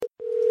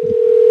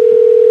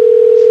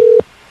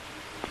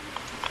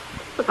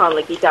calling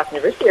Leaky South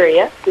University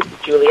area. This is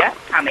Julia.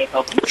 How may I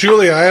help you?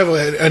 Julia, I have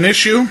an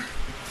issue.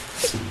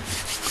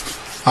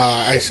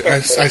 I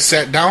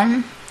sat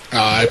down.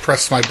 I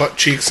pressed my butt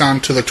cheeks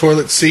onto the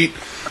toilet seat,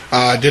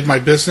 did my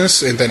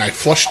business, and then I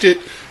flushed it,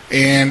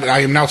 and I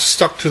am now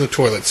stuck to the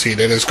toilet seat.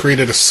 It has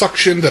created a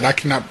suction that I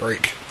cannot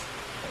break.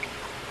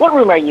 What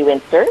room are you in,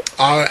 sir?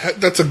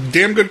 That's a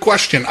damn good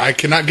question. I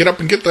cannot get up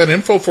and get that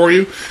info for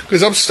you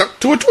because I'm stuck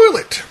to a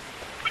toilet.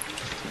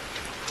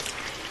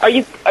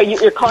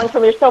 You're calling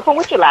from your cell phone?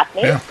 What's your last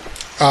name? Yeah.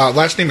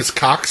 Last name is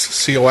Cox,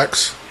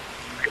 C-O-X.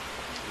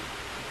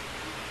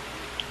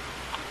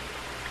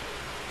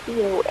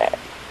 C-O-X.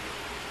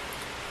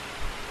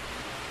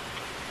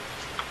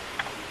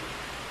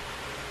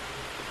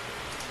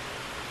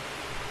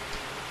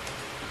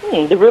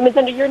 The room is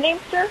under your name,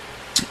 sir?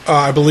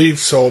 I believe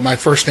so. My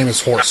first name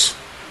is Horace.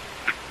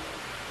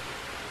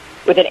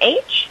 With an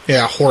H?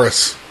 Yeah,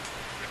 Horace.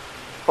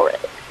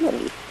 Horace. Let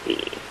me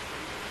see.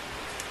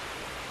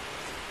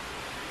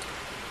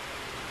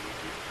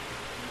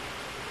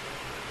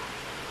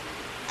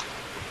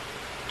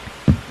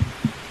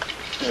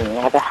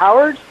 I have a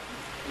Howard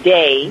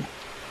Day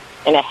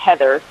and a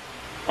Heather,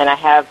 and I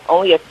have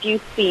only a few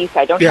C's. So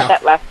I don't have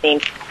that last name.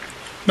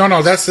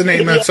 No, that's the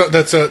name. That's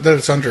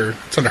under.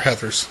 It's under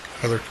Heather's.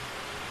 Heather.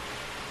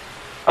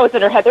 Oh, it's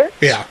under Heather?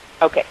 Yeah.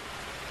 Okay.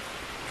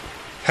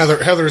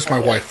 Heather is my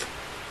wife.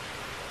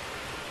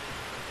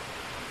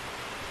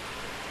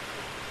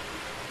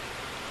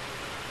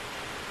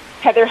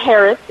 Heather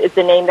Harris is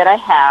the name that I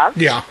have.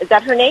 Yeah. Is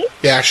that her name?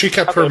 Yeah, she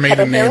kept her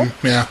maiden name.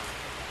 Yeah.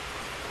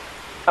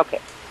 Okay.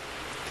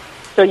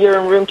 So you're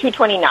in room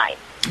 229.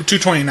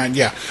 229,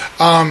 yeah.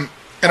 And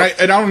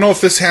I don't know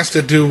if this has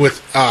to do with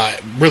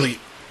really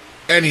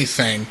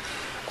anything.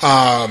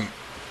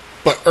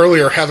 But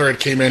earlier Heather had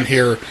came in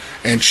here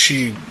and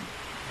she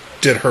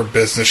did her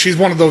business. She's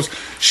one of those.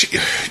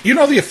 You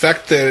know the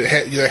effect that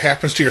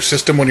happens to your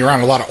system when you're on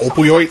a lot of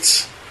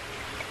opioids.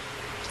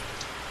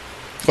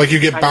 Like you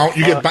get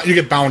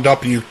bound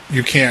up and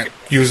you can't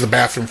use the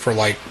bathroom for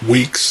like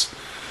weeks.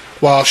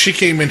 Well, she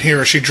came in here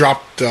and she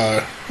dropped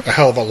a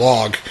hell of a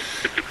log,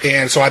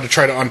 and so I had to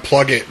try to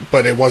unplug it,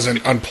 but it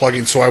wasn't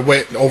unplugging. So I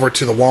went over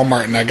to the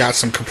Walmart and I got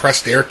some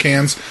compressed air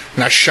cans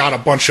and I shot a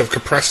bunch of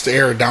compressed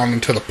air down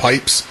into the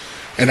pipes.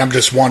 And I'm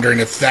just wondering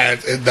if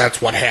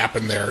that's what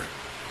happened there.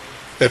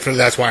 If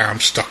that's why I'm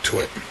stuck to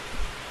it.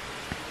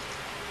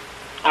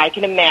 I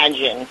can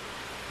imagine.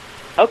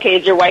 Okay,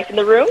 is your wife in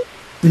the room?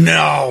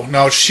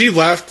 No, she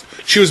left.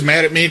 She was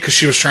mad at me because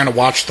she was trying to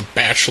watch The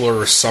Bachelor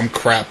or some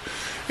crap.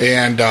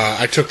 And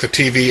I took the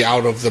TV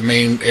out of the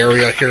main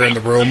area here in the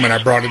room and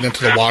I brought it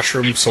into the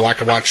washroom so I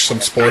could watch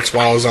some sports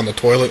while I was on the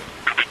toilet.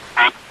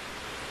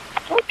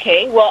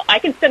 Okay, well, I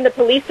can send the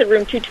police to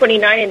room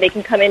 229 and they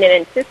can come in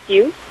and assist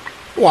you.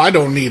 Well, I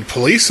don't need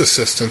police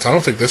assistance. I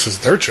don't think this is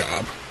their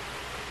job.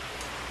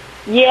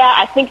 Yeah,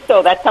 I think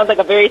so. That sounds like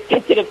a very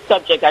sensitive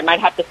subject. I might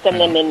have to send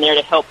them in there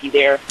to help you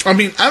there. I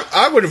mean,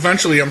 I would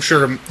eventually, I'm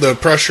sure, the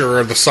pressure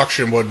or the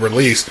suction would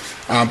release.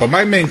 But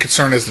my main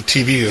concern is the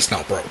TV is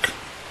now broke.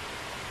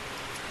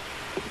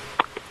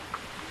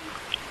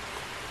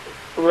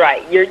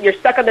 Right. You're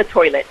stuck on the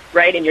toilet,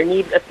 right? And you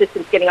need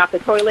assistance getting off the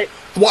toilet?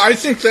 Well, I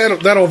think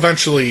that'll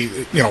eventually,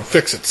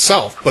 fix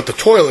itself. But the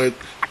toilet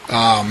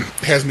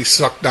has me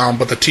sucked down,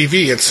 but the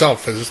TV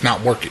itself is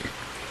not working.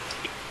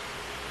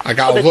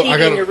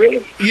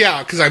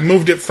 Yeah, because I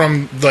moved it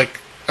from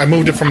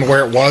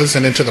where it was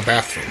and into the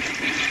bathroom.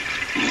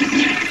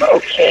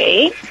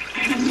 Okay.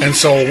 And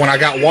so when I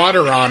got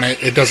water on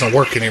it, it doesn't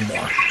work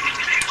anymore.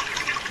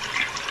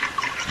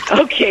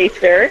 Okay,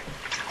 sir.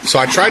 So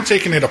I tried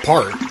taking it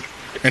apart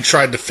and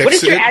tried to fix it. What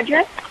is your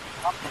address?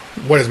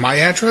 What is my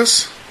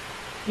address?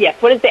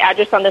 Yes, what is the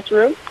address on this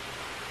room?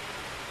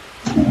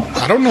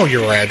 I don't know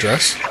your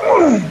address.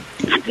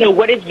 No,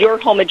 what is your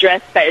home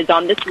address that is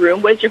on this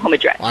room? What is your home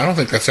address? I don't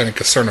think that's any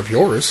concern of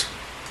yours.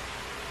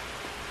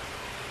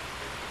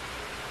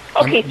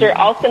 Okay, sir,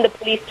 I'll send the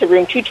police to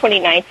room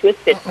 229 to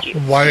assist you.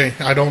 Why?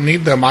 I don't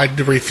need them. I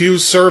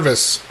refuse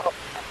service.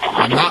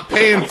 I'm not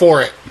paying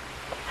for it.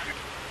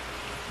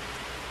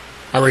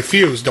 I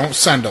refuse. Don't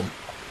send them.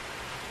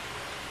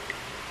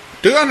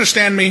 Do you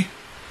understand me?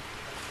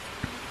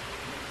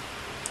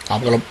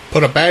 I'm going to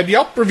put a bad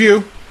Yelp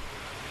review.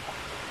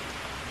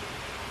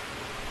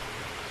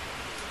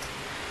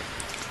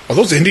 Oh,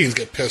 those Indians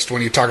get pissed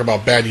when you talk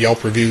about bad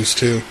Yelp reviews,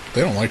 too.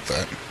 They don't like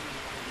that.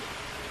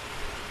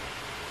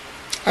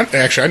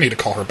 I need to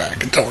call her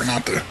back and tell her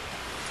not to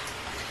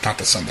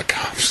send the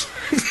cops.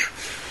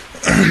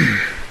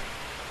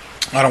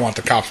 I don't want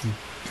the cops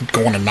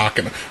going and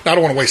knocking. I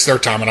don't want to waste their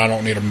time, and I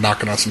don't need them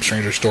knocking on some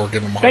stranger's door,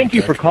 giving them a Thank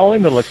you for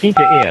calling the La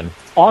Quinta Inn,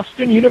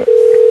 Austin University.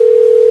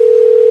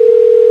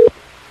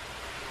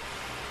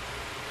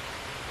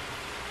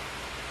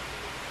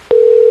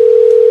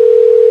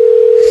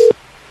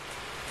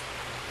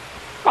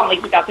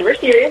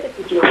 This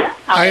is Julia.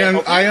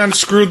 I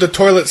unscrewed the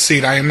toilet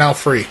seat. I am now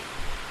free.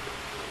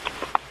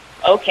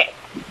 Okay.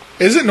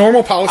 Is it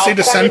normal policy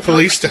to send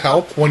police to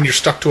help when you're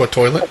stuck to a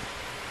toilet?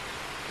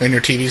 and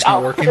your TV's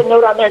not working? I'll put a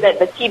note on there that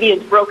the TV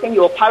is broken.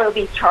 You will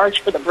probably be charged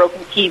for the broken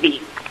TV.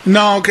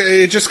 No,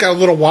 okay, it just got a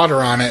little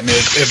water on it, and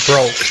it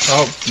broke.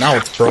 Oh, now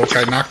it's broke.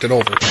 I knocked it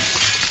over.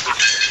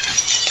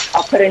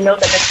 I'll put a note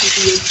that the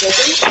TV is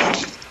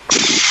broken.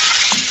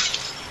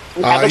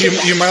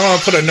 You might want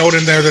to put a note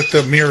in there that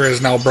the mirror is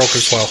now broke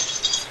as well.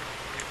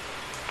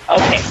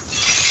 Okay.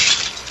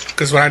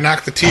 Because when I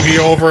knocked the TV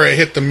over, it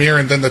hit the mirror,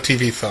 and then the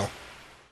TV fell.